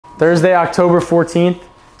Thursday, October 14th,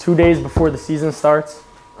 2 days before the season starts.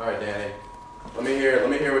 All right, Danny. Let me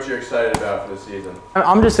hear what you're excited about for the season.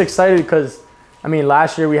 I'm just excited because, I mean,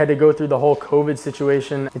 last year we had to go through the whole COVID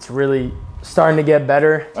situation. It's really starting to get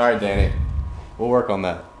better. All right, Danny. We'll work on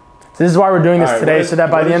that. So this is why we're doing this today, so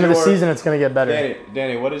that by the end of the season, it's going to get better.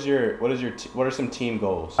 Danny, what are some team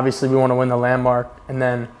goals? Obviously, we want to win the landmark and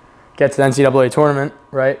then get to the NCAA tournament,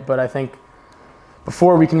 right? But I think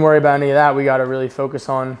before we can worry about any of that, we got to really focus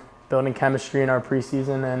on building chemistry in our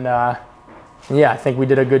preseason. And yeah, I think we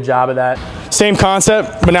did a good job of that. Same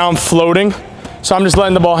concept, but now I'm floating. So I'm just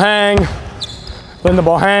letting the ball hang,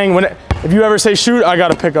 if you ever say shoot, I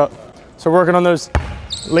got to pick up. So working on those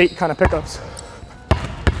late kind of pickups.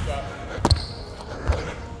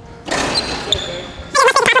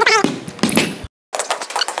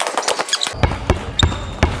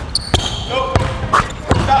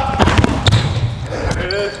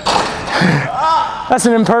 That's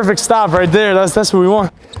an imperfect stop right there. That's what we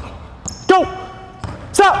want. Go!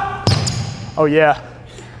 Stop! Oh yeah.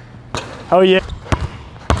 Oh yeah.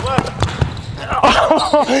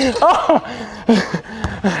 Oh.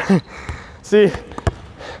 See,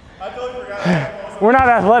 we're not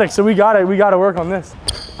athletic, so we gotta work on this.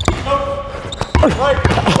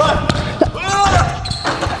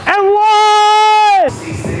 And one!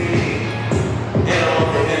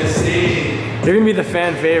 You're gonna be the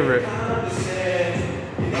fan favorite.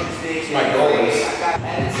 My goal is.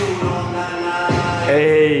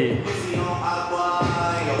 Hey.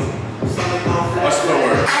 What's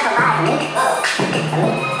forward?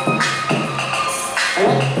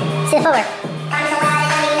 Sit forward.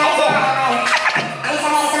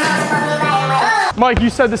 Mike, you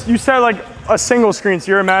said this. You said like a single screen,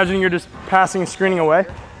 so you're imagining you're just passing and screening away.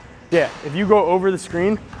 Yeah. If you go over the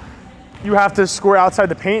screen, you have to score outside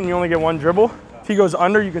the paint, and you only get one dribble. If he goes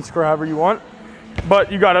under, you can score however you want.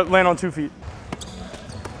 But you gotta land on 2 feet.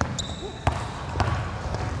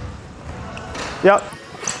 Yep.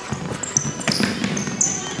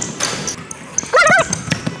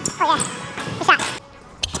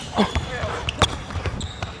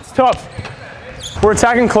 It's tough. We're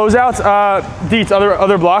attacking closeouts. Dietz,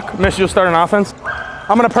 other block. Miss, you'll start an offense.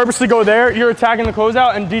 I'm gonna purposely go there. You're attacking the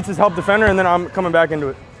closeout, and Dietz is help defender, and then I'm coming back into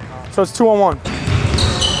it. So it's 2-on-1.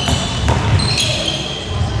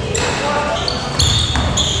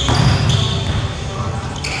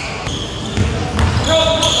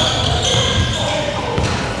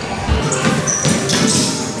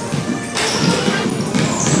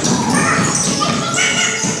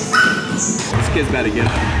 Kid's about to get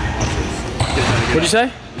up. What'd you say?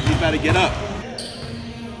 He's about to get up.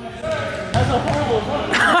 That's a horrible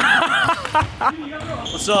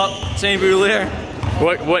What's up? St. Boudelaire.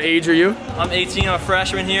 What age are you? I'm 18. I'm a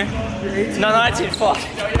freshman here. You're 18? No, 19. Fuck.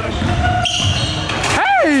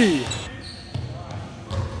 Hey!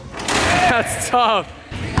 That's tough.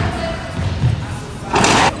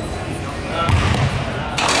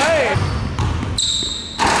 Hey!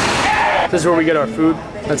 This is where we get our food.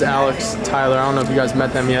 That's Alex, Tyler. I don't know if you guys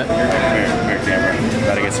met them yet. Here, camera.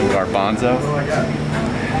 Gotta get some garbanzo.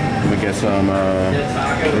 We get some,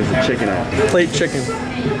 where's the chicken at? Plate chicken.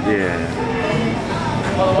 Yeah.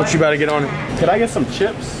 What you about to get on it? Could I get some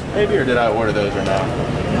chips, maybe, or did I order those or not?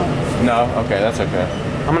 No? Okay, that's okay.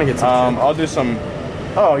 I'm gonna get some I'll do some,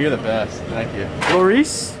 oh, you're the best. Thank you.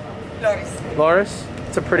 Loris? Loris?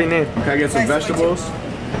 It's a pretty name. Can I get some vegetables?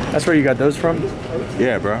 That's where you got those from?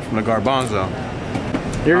 Yeah, bro, from the garbanzo.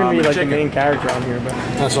 You're gonna be like chicken. the main character on here, but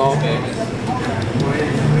that's all.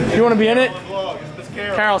 You wanna be in it?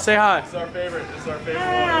 Carol, say hi. This is our favorite. This is our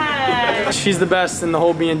favorite one. She's the best in the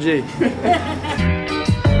whole B&G.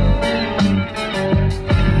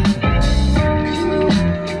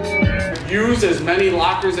 Use as many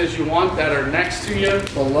lockers as you want that are next to you,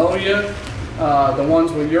 below you, the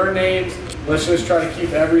ones with your names. Let's just try to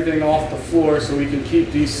keep everything off the floor so we can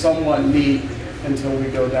keep these somewhat neat until we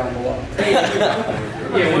go down below.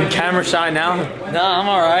 You camera shy now? Nah, I'm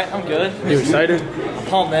alright. I'm good. You excited? I'm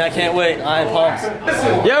pumped, man. I can't wait. I am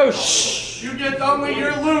pumped. Yo, shh! You get done with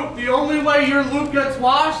your loop. The only way your loop gets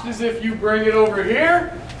washed is if you bring it over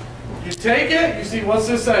here. You take it. You see, what's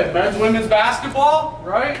this say? Men's, women's basketball,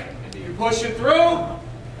 right? You push it through,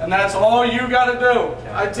 and that's all you got to do.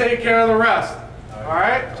 I take care of the rest. All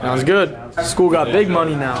right? Sounds good. School got big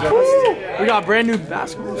money now. Woo! We got brand new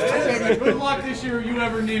basketball. Good luck this year. If you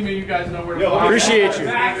ever need me, you guys know where to find me. Appreciate you.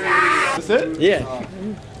 That's it? Yeah.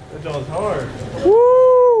 That was hard.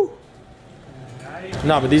 Woo!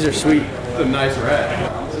 No, but these are sweet. It's a nice rat.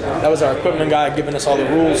 That was our equipment guy giving us all the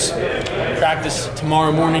rules. Practice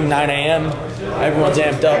tomorrow morning, 9 a.m. Everyone's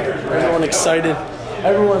amped up. Everyone's excited.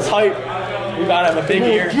 Everyone's hyped. We about to have a big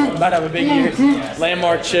year.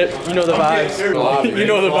 Landmark chip. You know the vibes. You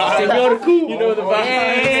know the vibes. You know the vibes.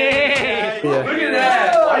 Yeah. Look at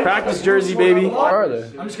that. Practice jersey, baby. Where are they?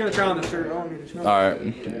 I'm just gonna try on the shirt. All right,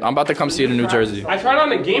 I'm about to come see it in New Jersey. I tried on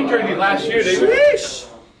the game jersey last year.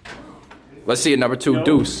 Let's see it, number 2,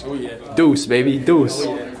 Deuce. Deuce, baby, Deuce.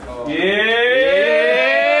 Yeah.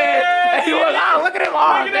 Hey, look at him. Look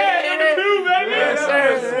at that, number 2, baby. Yes,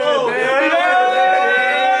 sir.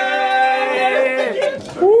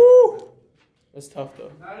 Woo. That's tough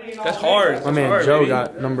though. That's hard. My man Joe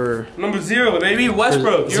got number 0, baby.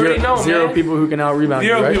 Westbrook. You already know, man. Zero people who can out rebound.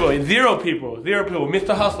 Zero right? people. Zero people.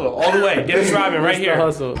 Mr. Hustle, all the way. Get it driving right here.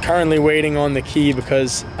 Hustle. Currently waiting on the key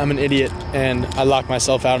because I'm an idiot and I locked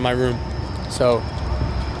myself out of my room. So,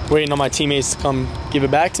 waiting on my teammates to come give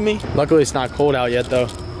it back to me. Luckily, it's not cold out yet, though.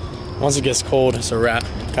 Once it gets cold, it's a wrap.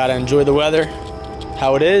 Gotta enjoy the weather,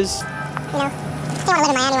 how it is. You know, still want to live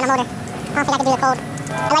in Miami when I'm older. I don't think I can do the cold.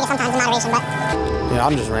 I like it sometimes in moderation, but... Yeah,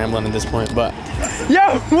 I'm just rambling at this point, but...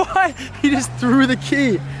 Yo, what? He just threw the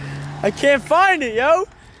key. I can't find it, yo.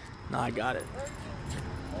 Nah, I got it.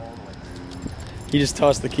 He just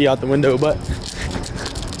tossed the key out the window, but...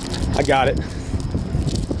 I got it.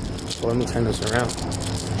 So let me turn this around.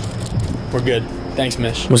 We're good. Thanks,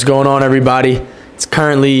 Mish. What's going on, everybody? It's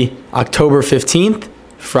currently October 15th,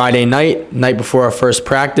 Friday night before our first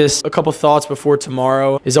practice. A couple thoughts before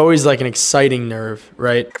tomorrow is always like an exciting nerve,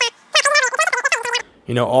 right?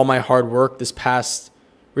 You know, all my hard work this past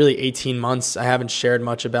really 18 months, I haven't shared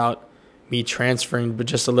much about me transferring, but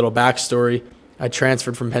just a little backstory. I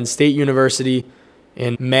transferred from Penn State University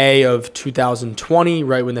in May of 2020,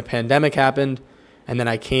 right when the pandemic happened. And then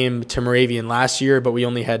I came to Moravian last year, but we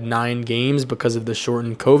only had 9 games because of the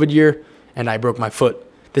shortened COVID year, and I broke my foot.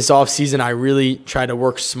 This offseason, I really tried to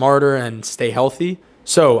work smarter and stay healthy.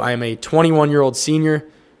 So I am a 21-year-old senior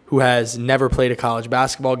who has never played a college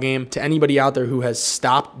basketball game. To anybody out there who has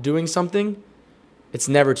stopped doing something, it's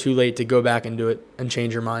never too late to go back and do it and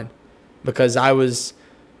change your mind. Because I was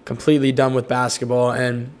completely done with basketball,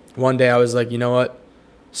 and one day I was like, you know what?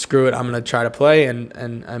 Screw it, I'm going to try to play,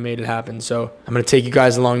 and I made it happen. So I'm going to take you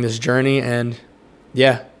guys along this journey, and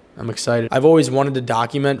yeah, I'm excited. I've always wanted to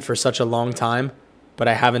document for such a long time, but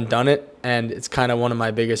I haven't done it, and it's kind of one of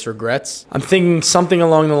my biggest regrets. I'm thinking something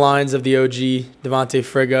along the lines of the OG Devontae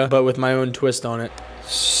Frigga, but with my own twist on it.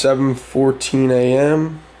 7:14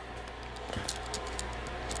 a.m.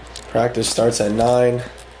 Practice starts at 9.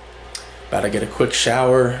 About to get a quick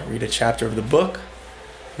shower, read a chapter of the book,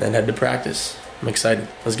 then head to practice. I'm excited.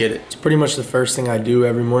 Let's get it. It's pretty much the first thing I do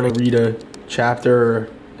every morning. Read a chapter, or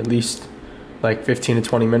at least like 15 to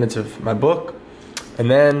 20 minutes of my book. And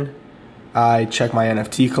then I check my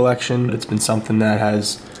NFT collection. It's been something that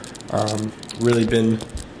has really been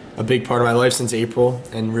a big part of my life since April,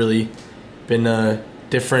 and really been a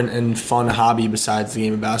different and fun hobby besides the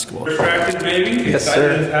game of basketball. Practice, baby. Yes,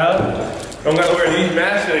 sir. Don't gotta wear these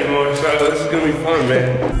masks anymore, so this is gonna be fun,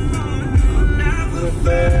 man.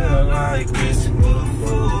 Like this.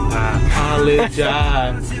 I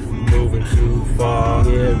apologize if I'm moving too far.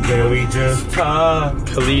 Yeah, can we just talk?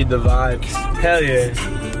 Khalid the vibes. Hell yeah.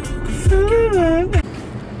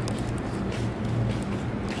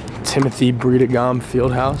 Timothy Breedagam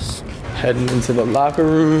Fieldhouse. Heading into the locker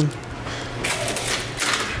room.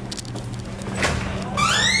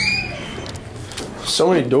 So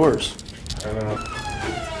many doors. I know.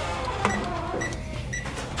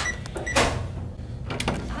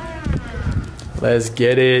 Let's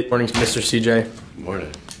get it. Morning, Mr. CJ.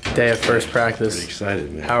 Morning. Day of first practice. Pretty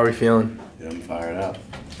excited, man. How are we feeling? Yeah, I'm fired up.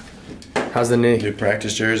 How's the knee? New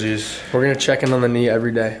practice jerseys. We're gonna check in on the knee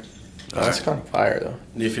every day. That's Alright. kind of fire though.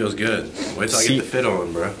 Knee feels good. Wait till I get the fit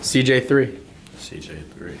on, bro. CJ3.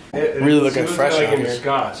 CJ3. Really looking fresh out here.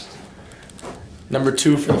 Disgust. Number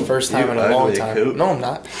 2 for the first time You in a long ugly time. coot. No, I'm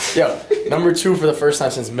not. Yo, number 2 for the first time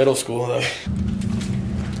since middle school though.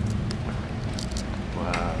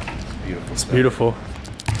 Wow. It's beautiful. It's beautiful.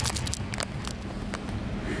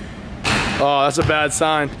 Oh, that's a bad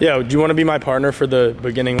sign. Yo, do you want to be my partner for the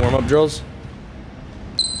beginning warm-up drills?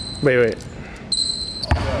 Wait.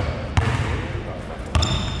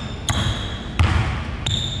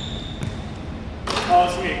 Oh,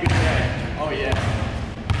 it's gonna be a good day. Oh, yeah.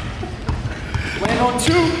 Land on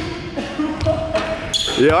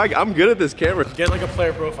 2. Yeah, I'm good at this camera. Get like a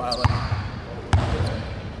player profile. Like.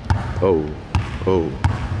 Oh.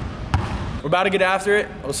 We're about to get after it.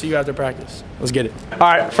 I'll see you after practice. Let's get it. All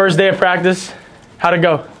right, first day of practice. How'd it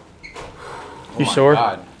go? You sore?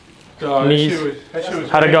 Knees?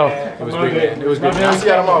 How'd it go? It was good. I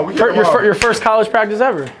got them all. Your first college practice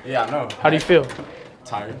ever? Yeah, I know. How do you feel?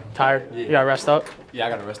 Tired. Tired? Yeah. You gotta rest up? Yeah, I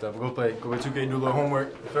gotta rest up. Go play 2K, do a little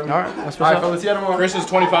homework. All right, that's what's All right, up. fellas, see you tomorrow. Chris is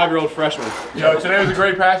 25-year-old freshman. Yo, today was a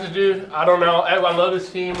great practice, dude. I don't know. I love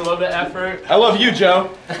this team. I love the effort. I love you,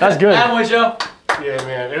 Joe. That's good. That one, Joe. Yeah,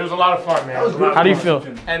 man. It was a lot of fun, man. How do you feel?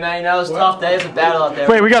 Hey, man, you know, it's a tough day. It's a battle out there.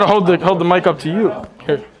 Wait, we gotta hold the mic up to you.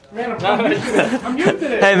 Here. Man, I'm used to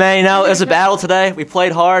this. Hey, man, you know, it's a battle today. We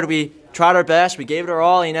played hard. We tried our best. We gave it our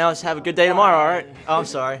all. You know, let's have a good day tomorrow, all right? Oh, I'm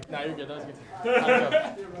sorry. Nah, you're good. That was good.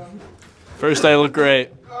 First day looked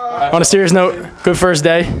great. On a serious note, good first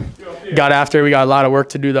day. Got after. We got a lot of work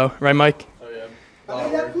to do, though. Right, Mike? Oh,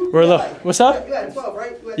 yeah. We're what's up? You had 12,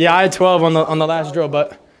 right? Yeah, I had 12 on the last drill,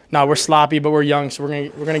 but no, we're sloppy, but we're young, so we're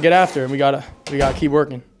gonna get after it. We gotta keep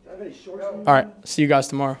working. All right, see you guys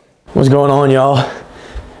tomorrow. What's going on, y'all?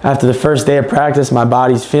 After the first day of practice, my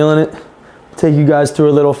body's feeling it. I'll take you guys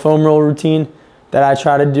through a little foam roll routine that I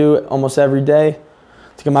try to do almost every day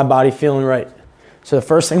to get my body feeling right. So the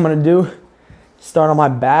first thing I'm gonna do, start on my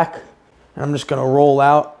back, and I'm just gonna roll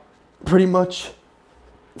out pretty much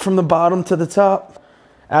from the bottom to the top.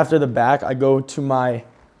 After the back, I go to my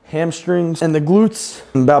hamstrings and the glutes.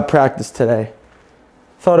 About practice today,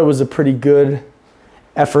 thought it was a pretty good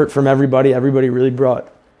effort from everybody. Everybody really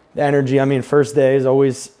brought the energy. I mean, first day is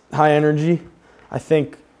always high energy. I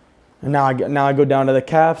think, and now I go down to the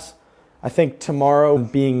calves. I think tomorrow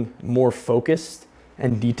being more focused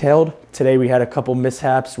and detailed. Today we had a couple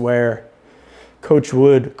mishaps where coach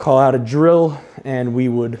would call out a drill and we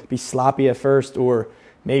would be sloppy at first, or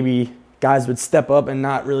maybe guys would step up and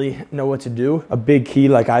not really know what to do. A big key,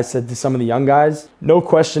 like I said to some of the young guys, no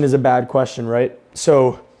question is a bad question, right?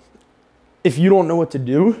 So if you don't know what to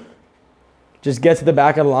do, just get to the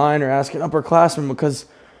back of the line or ask an upperclassman, because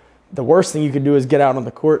the worst thing you could do is get out on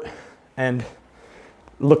the court and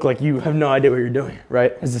look like you have no idea what you're doing,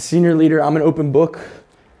 right? As a senior leader, I'm an open book.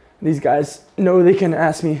 These guys know they can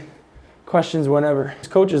ask me questions whenever.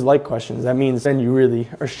 Coaches like questions. That means then you really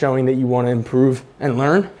are showing that you want to improve and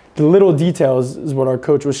learn. The little details is what our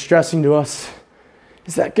coach was stressing to us.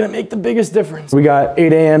 Is that going to make the biggest difference? We got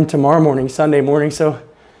 8 a.m. tomorrow morning, Sunday morning, so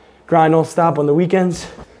grind don't stop on the weekends.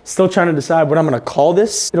 Still trying to decide what I'm going to call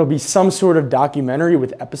this. It'll be some sort of documentary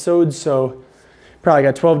with episodes, so probably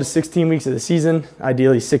got 12 to 16 weeks of the season,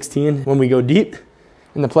 ideally 16 when we go deep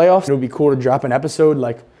in the playoffs. It would be cool to drop an episode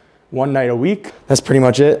like one night a week. That's pretty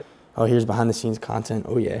much it. Oh, here's behind the scenes content.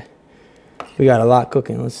 Oh yeah. We got a lot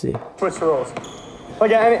cooking. Let's see. Switch roles.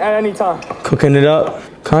 Like at any time. Cooking it up.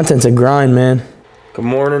 Content's a grind, man. Good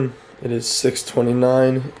morning. It is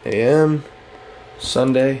 6:29 a.m.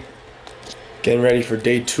 Sunday. Getting ready for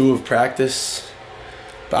day 2 of practice.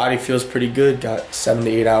 Body feels pretty good. Got 7 to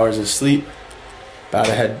 8 hours of sleep. About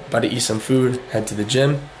to eat some food. Head to the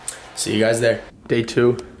gym. See you guys there. Day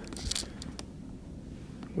 2.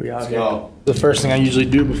 We out here. The first thing I usually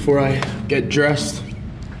do before I get dressed,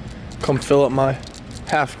 come fill up my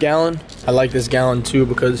half gallon. I like this gallon too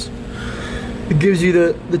because it gives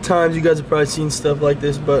you the times. You guys have probably seen stuff like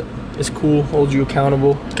this, but it's cool, holds you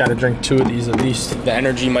accountable. Gotta drink 2 of these at least. The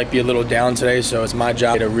energy might be a little down today, so it's my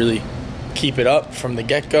job to really keep it up from the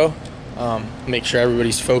get-go. Make sure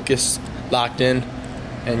everybody's focused, locked in,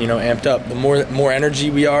 and amped up. The more energy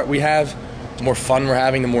we have, the more fun we're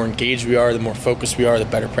having, the more engaged we are, the more focused we are, the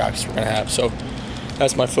better practice we're gonna have. So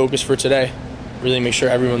that's my focus for today. Really make sure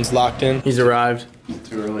everyone's locked in. He's arrived. It's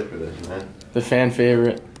too early for this, man. The fan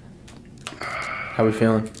favorite. How we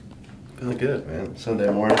feeling? Feeling good, man. Sunday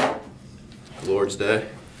morning. Lord's Day.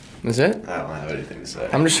 Is it? I don't have anything to say.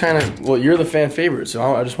 I'm just trying to, well, you're the fan favorite,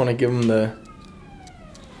 so I just want to give them the...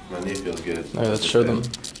 My knee feels good. All right, let's show them.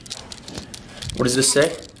 What does this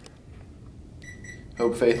say?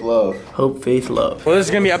 Hope, faith, love. Hope, faith, love. Well, this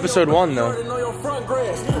is going to be episode 1, though. Yeah,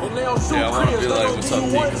 I want to be like, what's up,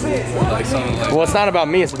 team? Like something like. Well, it's not about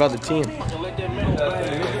me, it's about the team.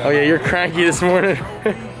 Oh, yeah, you're cranky this morning.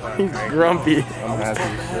 He's grumpy. I'm happy.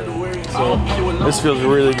 So, this feels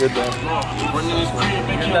really good, though.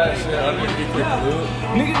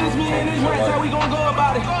 Nigga, this me and this right, how we gonna go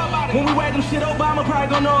about it? When we whack them shit, Obama probably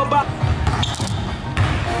gonna know about it.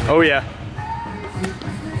 Oh, yeah.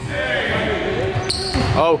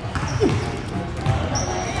 Oh.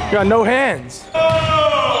 You got no hands.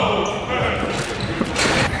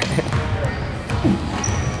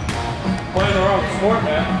 Playing the wrong sport,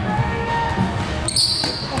 man.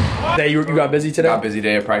 You got busy today? Got busy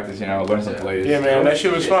day of practice, learning some plays. Yeah, man, that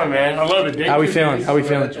shit was fun, man. I love it. How we feeling? How we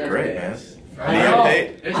feeling? Great, man.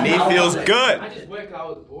 Knee feels good.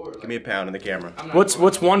 Give me a pound in the camera.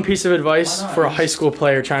 What's one piece of advice for a high school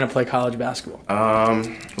player trying to play college basketball?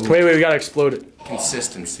 Wait, we gotta explode it.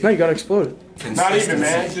 Consistency. No, you gotta explode it. Not even,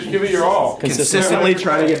 man. Just give it your all. Consistently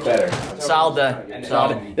try to get better. Solid day.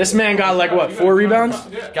 Solid. This man got like what, 4 rebounds?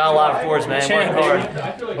 Got a lot of fours, man. Champ, Working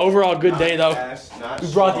hard. baby. Overall, good day though. You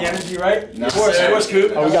brought the energy, right? Of course,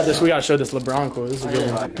 Coop. Oh, we got this. We gotta show this LeBron quote. This is a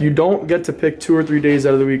good one. You don't get to pick 2 or 3 days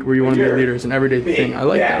out of the week where you want to be a leader. It's an everyday thing. I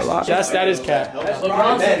like that a lot. That is cat.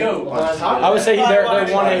 LeBron's the GOAT. I would say they're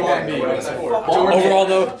 1A, 1B. Overall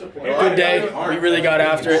though, good day. We really got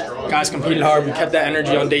after it. Guys competed hard. We kept that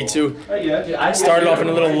energy on day 2. Started off in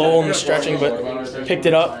a little lull in the stretching, but picked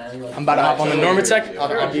it up. I'm about to hop on the Normatec.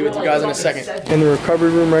 I'll be with you guys in a second. In the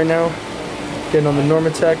recovery room right now, getting on the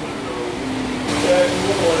Normatec.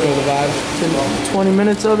 Feel the vibe. 20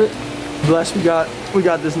 minutes of it. Blessed, we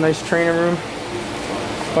got this nice training room.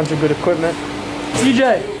 Bunch of good equipment.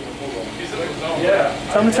 TJ. Yeah.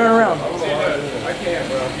 Tell me to turn around. I can't,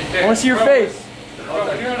 bro. I want to see your face.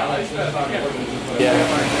 Yeah.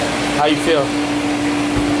 How you feel?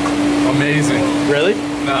 Amazing. Really?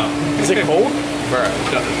 No. Is it cold? Bro,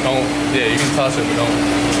 don't. Yeah, you can touch it, but don't.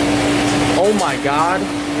 Oh my God.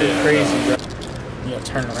 You're crazy, bro. You gotta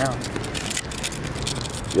turn around.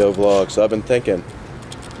 Yo, vlog. So I've been thinking,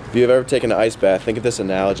 if you've ever taken an ice bath, think of this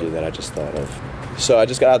analogy that I just thought of. So I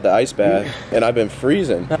just got out of the ice bath and I've been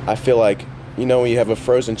freezing. I feel like, you know, when you have a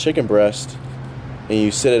frozen chicken breast and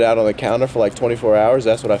you sit it out on the counter for like 24 hours,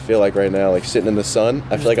 that's what I feel like right now, like sitting in the sun.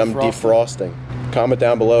 I feel like I'm defrosting. Comment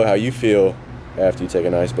down below how you feel after you take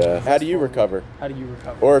an ice bath. How do you recover? How do you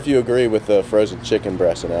recover? Or if you agree with the frozen chicken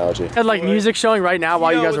breast analogy. I had like music showing right now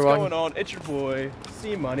while you guys are walking. What's going on? It's your boy,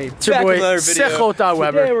 C Money. It's your boy, Sechota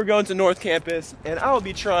Weber. Today we're going to North Campus, and I'll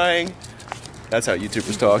be trying. That's how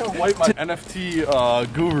YouTubers talk. NFT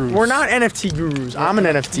gurus. We're not NFT gurus. I'm an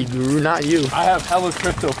NFT guru, not you. I have hella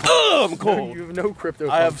crypto. I'm cold. You have no crypto.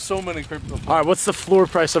 I have so many crypto. All right, what's the floor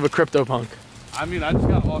price of a CryptoPunk? I mean, I just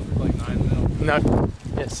got offered like 9 mil. No.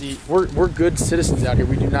 Yeah, see, we're good citizens out here.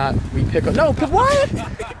 We do not, we pick up. No, what?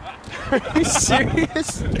 Are you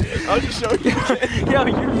serious? I'll just show you. Yo,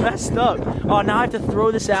 you're messed up. Oh, now I have to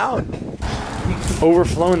throw this out.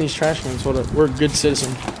 Overflowing these trash cans. Hold up. We're a good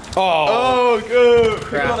citizen. Oh, good.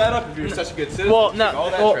 Crap. Fill that up if you're such a good citizen. Well,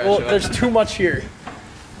 no. Well, there's too much here.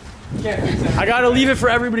 I gotta leave it for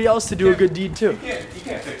everybody else to do a good deed too. You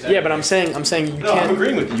can't fix that. Yeah, but I'm saying you can't. I'm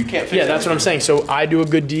agreeing with you. You can't fix Yeah, that's what I'm saying. So I do a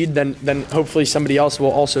good deed, then hopefully somebody else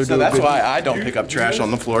will also do a good deed. So that's why I don't pick up trash on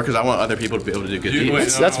the floor, because I want other people to be able to do good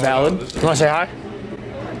deeds. That's valid. You wanna say hi?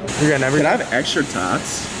 You're getting everything. Can I have extra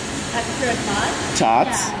tots? Extra tots?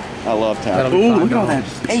 Tots? Yeah. I love tots. Ooh, look at all that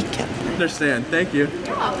bacon. I understand. Thank you.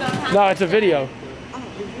 You're welcome. No, it's a video.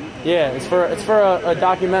 Yeah, it's for a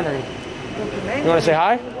documentary. You wanna say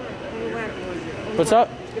hi? What's up?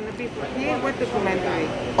 It's gonna be for here. What documentary?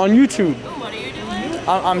 On YouTube. What are you doing?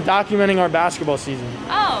 I'm documenting our basketball season.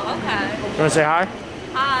 Oh, okay. You wanna say hi?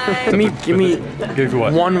 Hi. Give me Give you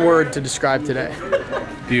what? one word to describe today.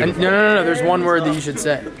 And, no. There's one word that you should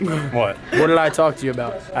say. What? What did I talk to you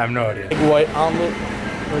about? I have no idea. Egg white omelet.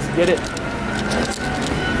 Let's get it.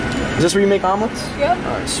 Is this where you make omelets? Yep.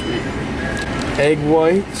 Alright, sweet. Egg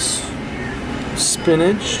whites.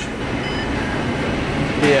 Spinach.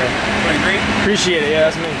 Yeah. Appreciate it.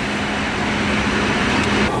 Yeah, that's me.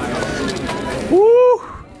 Woo!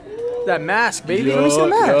 That mask, baby. Let me see the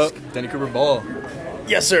mask. Denny Cooper ball.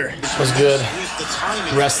 Yes, sir. Was good.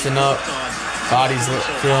 Resting up. Body's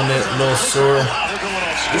feeling it. A little sore.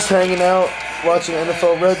 Just hanging out. Watching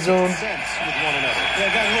NFL Red Zone.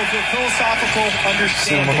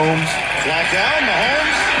 Seeing Mahomes.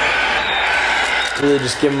 Really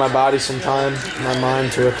just giving my body some time, my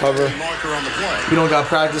mind to recover. We don't got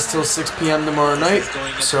practice till 6 p.m. tomorrow night,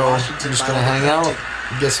 so I'm just gonna hang out,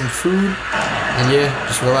 get some food, and yeah,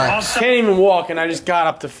 just relax. Can't even walk, and I just got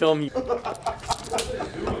up to film you.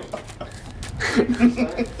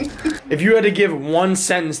 If you had to give one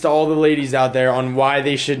sentence to all the ladies out there on why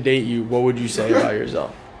they should date you, what would you say about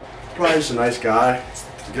yourself? Probably just a nice guy.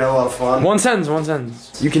 You got a lot of fun. One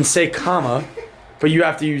sentence. You can say comma, but you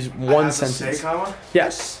have to use one sentence. Say comma?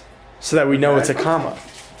 Yes, so that we know it's a comma.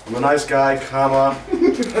 I'm a nice guy, comma.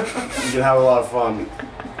 You can have a lot of fun.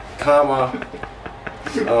 Comma.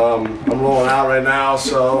 I'm rolling out right now,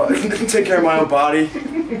 so I can take care of my own body.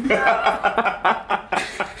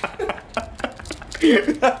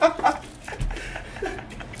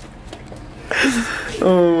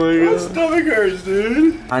 Oh my god. My stomach hurts,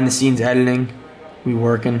 dude. Behind the scenes editing, we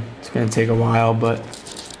working. It's gonna take a while, but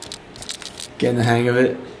getting the hang of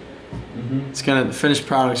it. It's gonna, the finished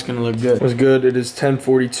product's gonna look good. What's good? It is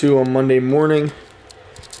 10:42 on Monday morning.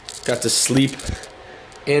 Got to sleep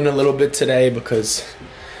in a little bit today because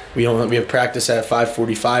we have practice at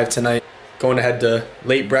 5:45 tonight. Going ahead to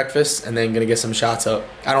late breakfast and then gonna get some shots up.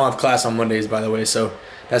 I don't have class on Mondays, by the way, so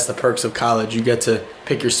that's the perks of college. You get to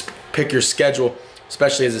pick your schedule,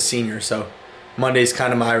 especially as a senior. So Monday's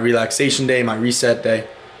kind of my relaxation day, my reset day.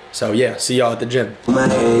 So yeah, see y'all at the gym.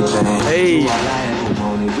 Hey.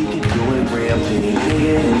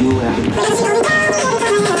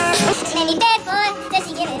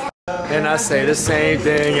 And I say the same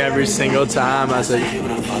thing every single time. I say,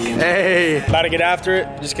 hey. About to get after it.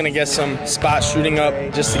 Just gonna get some spot shooting up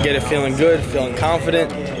just to get it feeling good, feeling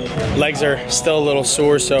confident. Legs are still a little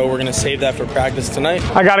sore, so we're gonna save that for practice tonight.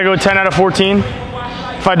 I gotta go 10 out of 14.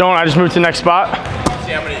 If I don't, I just move to the next spot.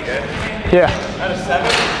 See how many you get? Yeah. Out of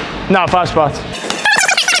 7? No, 5 spots.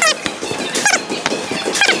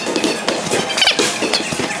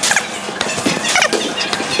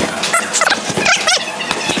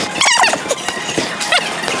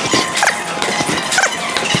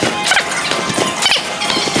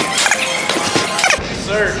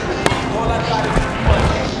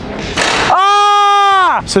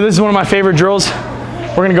 So this is one of my favorite drills.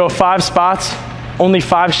 We're gonna go 5 spots, only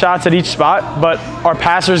 5 shots at each spot, but our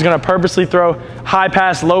passer is gonna purposely throw high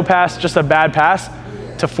pass, low pass, just a bad pass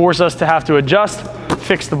to force us to have to adjust,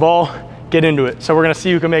 fix the ball, get into it. So we're gonna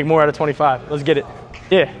see who can make more out of 25. Let's get it.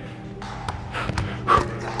 Yeah.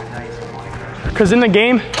 Cause in the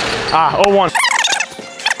game, 0-1.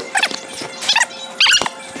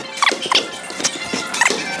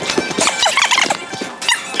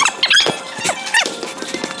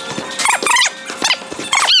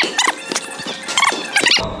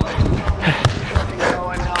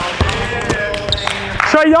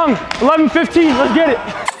 Trey Young, 11-15, let's get it.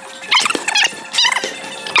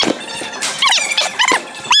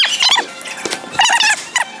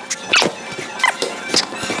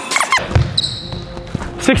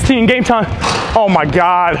 $16, game time. Oh my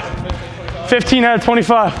God. 15 out of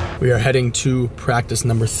 25. We are heading to practice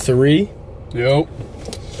number 3. Yep.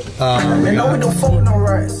 We got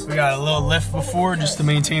a little lift before just to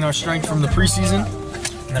maintain our strength from the preseason,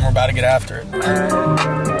 and then we're about to get after it.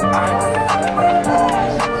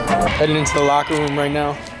 Heading into the locker room right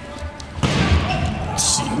now. Let's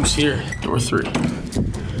see who's here. Door 3.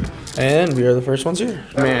 And we are the first ones here.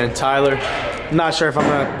 Man, Tyler, I'm not sure if I'm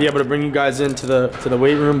gonna be able to bring you guys into the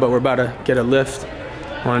weight room, but we're about to get a lift.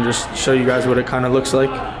 I wanna just show you guys what it kind of looks like.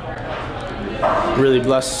 Really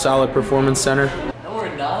blessed, solid performance center. No,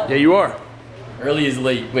 we're not. Yeah, you are. Early is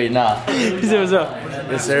late. Wait, nah. He said, what's up?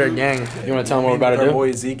 It's Eric Gang. You want to tell them what we're about to do? Our boy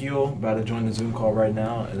Ezekiel, about to join the Zoom call right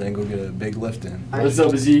now and then go get a big lift in. What's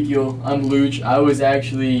up, Ezekiel? I'm Luch. I was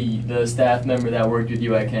actually the staff member that worked with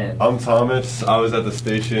you at camp. I'm Thomas. I was at the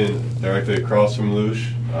station directly across from Luch.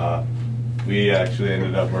 We actually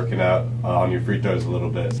ended up working out on your free throws a little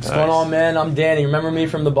bit. What's going on, man? I'm Danny. Remember me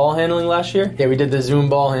from the ball handling last year? Yeah, we did the Zoom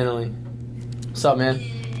ball handling. What's up, man?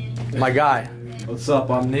 My guy. What's up?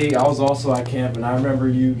 I'm Nate. I was also at camp, and I remember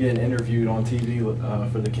you getting interviewed on TV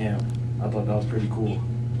for the camp. I thought that was pretty cool.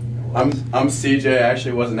 I'm CJ. I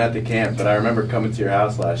actually wasn't at the camp, but I remember coming to your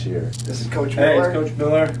house last year. This is Coach Miller. Hey, it's Coach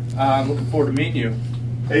Miller. I'm looking forward to meeting you.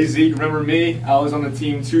 Hey Zeke, remember me? I was on the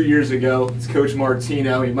team 2 years ago. It's Coach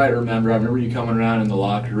Martino. You might remember. I remember you coming around in the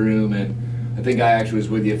locker room, and I think I actually was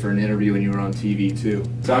with you for an interview when you were on TV too.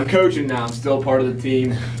 So I'm coaching now. I'm still part of the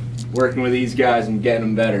team, working with these guys and getting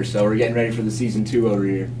them better. So we're getting ready for the season 2 over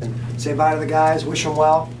here. Say bye to the guys. Wish them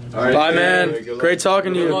well. All right, bye, man. Great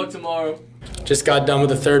talking to you. Good luck tomorrow. Just got done with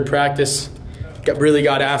the 3rd practice. Really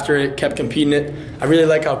got after it, kept competing it. I really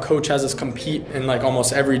like how coach has us compete in like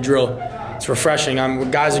almost every drill. It's refreshing.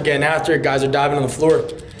 Guys are getting after it. Guys are diving on the floor.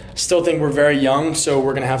 Still think we're very young, so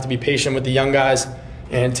we're gonna have to be patient with the young guys.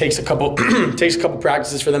 And it takes a couple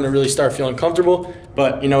practices for them to really start feeling comfortable.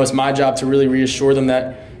 But you know, it's my job to really reassure them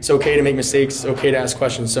that it's okay to make mistakes. It's okay to ask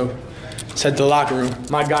questions. So let's head to the locker room.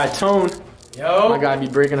 My guy Tone. Yo. My guy be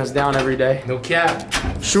breaking us down every day. No cap.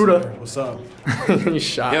 Shooter. What's up? You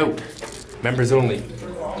shot. Yo. Members only.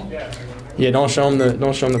 Yeah, don't show him the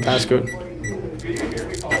passcode.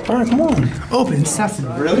 All right, come on. Open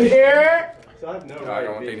sesame. Really? Here. I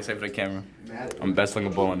got one thing to say for the camera. I'm best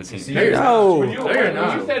looking ball on the team. No. You're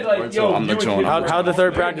not. So I'm the John. How'd the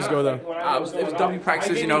 3rd practice go though? It was W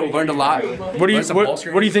practices, you know, learned a lot. What do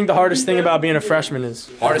you think the hardest thing about being a freshman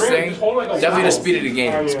is? Hardest thing? Definitely the speed of the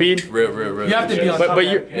game. Speed? Real. You have to be on top.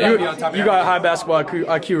 But you got high basketball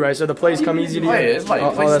IQ, right? So the plays come easy to you? Yeah, it's like,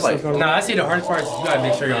 Nah, I say the hardest part is you gotta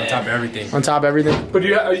make sure you're on top of everything. On top of everything? But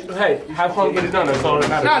hey, have fun, get it done. That's all that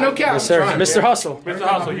matters. Nah, no cap. Yes, sir. Mr. Hustle. Mr.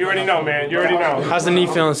 Hustle, you already know, man. You already know. How's the knee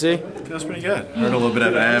feeling, see? Feels pretty pretty good. Heard a little bit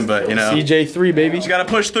at the end, but you know. CJ3, baby. You gotta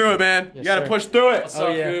push through it, man. You gotta push through it. Oh,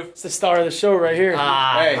 yeah. It's the star of the show right here.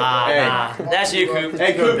 Hey. That's you, Coop.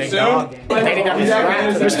 Hey, Coop, soon.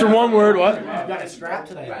 Mr. One Word, what? You got a strap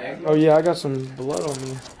today. Oh, yeah, I got some blood on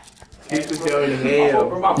me. Keep this going to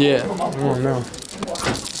hell. Yeah. Oh, no.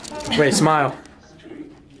 Wait, smile.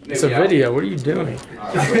 It's a video. What are you doing?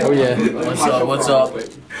 Oh, yeah. What's up? What's up?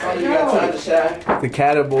 The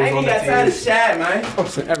cannibals on the team. man.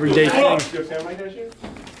 It's an everyday thing.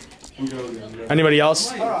 Anybody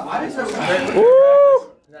else? Woo!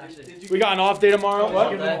 We got an off day tomorrow.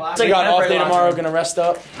 What? We got an off day tomorrow. Gonna rest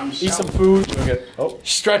up, eat some food,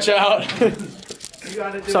 stretch out.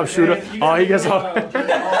 What's up, shooter? Oh, he gets off. All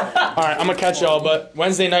right, I'm gonna catch y'all, but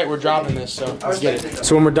Wednesday night we're dropping this, so let's get it.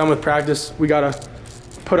 So when we're done with practice, we gotta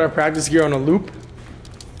put our practice gear on a loop.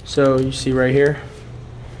 So you see right here.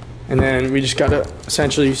 And then we just gotta,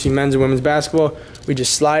 essentially, you see men's and women's basketball, we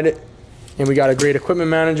just slide it. And we got a great equipment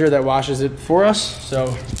manager that washes it for us.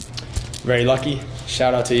 So, very lucky.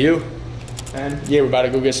 Shout out to you. And yeah, we're about to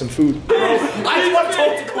go get some food. I just want to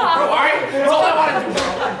talk to Coop, bro, alright? That's all I want to do.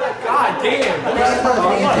 God damn.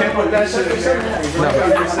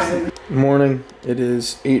 No. Morning. It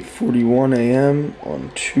is 8:41 a.m. on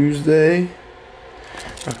Tuesday,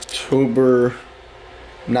 October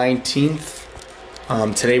 19th.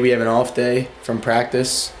 Today we have an off day from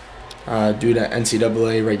practice. Due to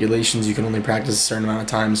NCAA regulations, you can only practice a certain amount of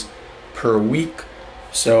times per week.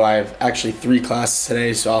 So I have actually 3 classes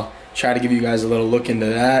today, so I'll try to give you guys a little look into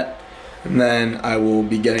that. And then I will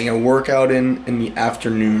be getting a workout in the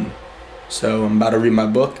afternoon. So I'm about to read my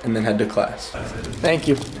book and then head to class. Thank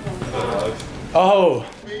you. Oh.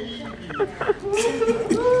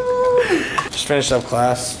 Just finished up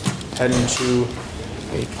class, heading to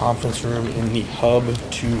a conference room in the hub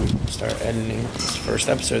to start editing this first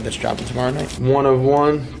episode that's dropping tomorrow night. 1 of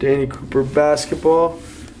 1, Danny Cooper basketball,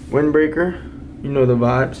 windbreaker. You know the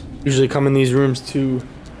vibes. Usually come in these rooms to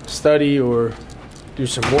study or do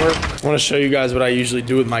some work. I want to show you guys what I usually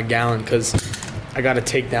do with my gallon because I got to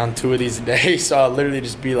take down 2 of these a day. So I'll literally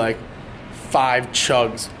just be like 5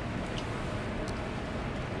 chugs.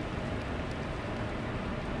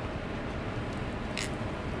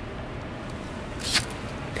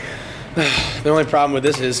 The only problem with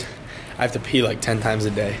this is I have to pee like 10 times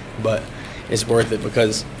a day, but it's worth it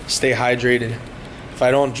because stay hydrated. If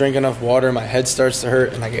I don't drink enough water, my head starts to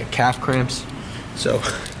hurt and I get calf cramps. So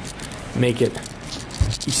make it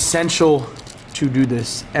essential to do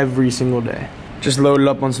this every single day. Just loaded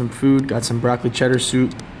up on some food, got some broccoli cheddar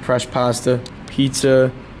soup, fresh pasta,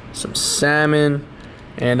 pizza, some salmon,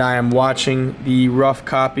 and I am watching the rough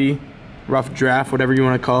draft, whatever you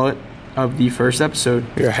want to call it, of the first episode.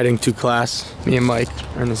 We are heading to class. Me and Mike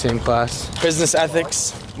are in the same class. Business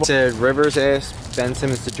ethics. Said Rivers asked Ben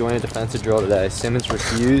Simmons to join a defensive drill today. Simmons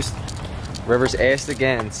refused. Rivers asked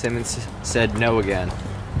again. Simmons said no again.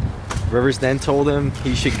 Rivers then told him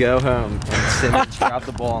he should go home, and Simmons dropped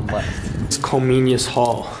the ball and left. It's Comenius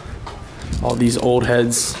Hall. All these old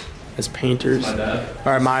heads as painters. All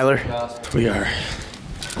right, Myler. We are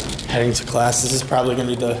heading to class. This is probably gonna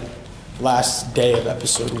be the last day of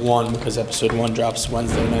episode 1 because episode 1 drops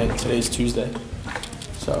Wednesday night. Today's Tuesday.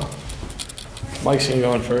 So Mike's gonna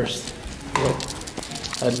go in first.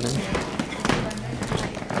 Heading in.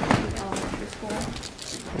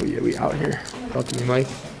 Oh yeah, we out here. Talk to me, Mike.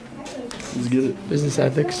 Let's get it. Business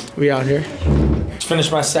ethics. We out here. Just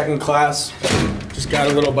finished my second class. Just got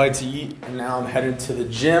a little bite to eat, and now I'm headed to the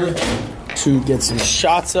gym to get some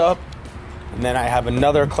shots up. And then I have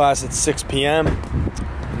another class at 6 p.m.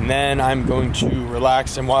 And then I'm going to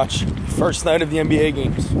relax and watch the first night of the NBA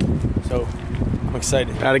games. So I'm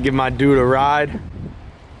excited. Gotta give my dude a ride.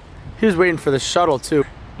 He was waiting for the shuttle too.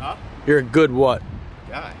 Huh? You're a good what?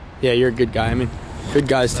 Guy. Yeah, you're a good guy. I mean, good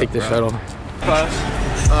guys take the shuttle. Class?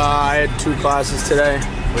 I had 2 classes today.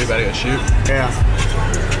 We about to go shoot? Yeah.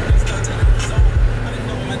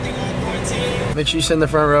 Make sure you sit in the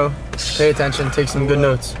front row. Pay attention. Take some good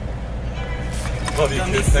notes. Love you,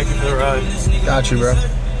 kid. Thank you for the ride. Got you, bro.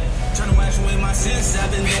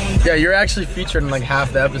 Yeah, you're actually featured in like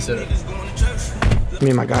half the episode.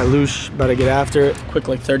 Me and my guy Lush about to get after it. Quick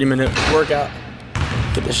like 30-minute workout.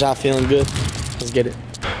 Get the shot feeling good. Let's get it.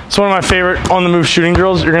 It's one of my favorite on-the-move shooting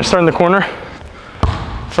drills. You're gonna start in the corner.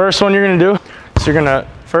 First one you're gonna do, so you're gonna,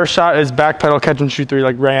 first shot is back pedal, catch and shoot 3,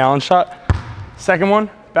 like Ray Allen shot. Second one,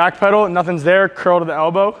 back pedal, nothing's there, curl to the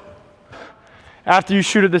elbow. After you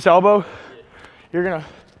shoot at this elbow, you're gonna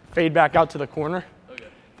fade back out to the corner. Okay.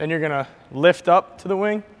 Then you're gonna lift up to the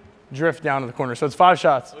wing, drift down to the corner. So it's 5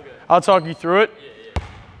 shots. Okay. I'll talk you through it.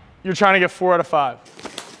 You're trying to get 4 out of 5.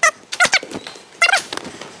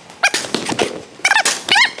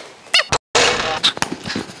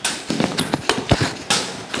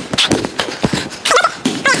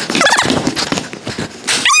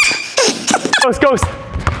 Ghost.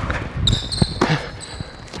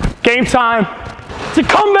 Game time. It's a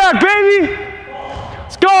comeback, baby.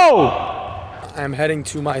 Let's go. I'm heading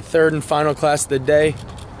to my third and final class of the day.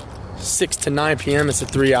 6 to 9 p.m. It's a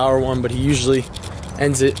 3-hour one, but he usually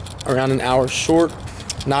ends it around an hour short.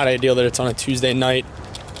 Not ideal that it's on a Tuesday night,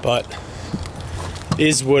 but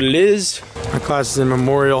is what it is. My class is in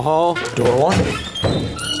Memorial Hall. Door 1.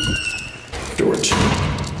 Door 2.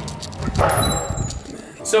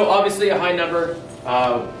 So obviously a high number.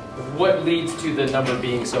 What leads to the number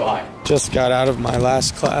being so high? Just got out of my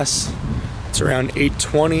last class. It's around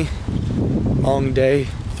 8:20. Long day,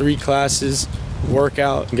 3 classes,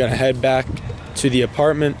 workout. I'm gonna head back to the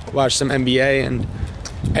apartment, watch some NBA, and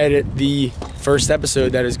edit the first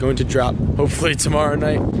episode that is going to drop hopefully tomorrow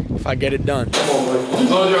night if I get it done.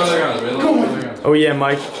 Close your other guns, man. Close your other guns. Oh yeah,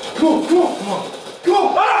 Mike. Come on, come on, come on. Come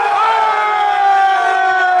on!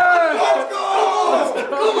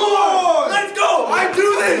 Come on! Let's go! I do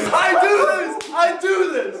this! I do this! I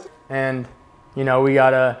do this! And, you know, we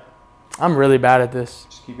gotta, I'm really bad at this.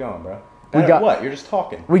 Just keep going, bro. We got what? You're just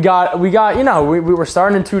talking. We got, you know, we're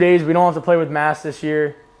starting in 2 days. We don't have to play with masks this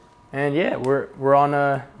year. And yeah, we're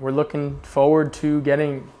looking forward to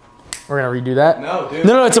getting, we're gonna redo that. No, dude.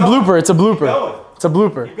 No, it's a blooper. It's a blooper. Keep going. It's a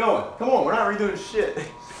blooper. Keep going. Come on, we're not redoing shit.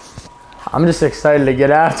 I'm just excited to get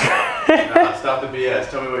after. Nah, stop the BS.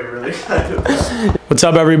 Tell me what you're really excited about. What's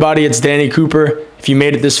up, everybody? It's Danny Cooper. If you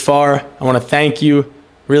made it this far, I want to thank you.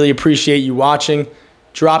 Really appreciate you watching.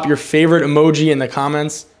 Drop your favorite emoji in the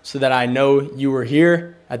comments so that I know you were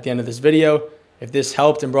here at the end of this video. If this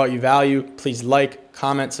helped and brought you value, please like,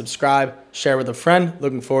 comment, subscribe, share with a friend.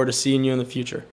 Looking forward to seeing you in the future.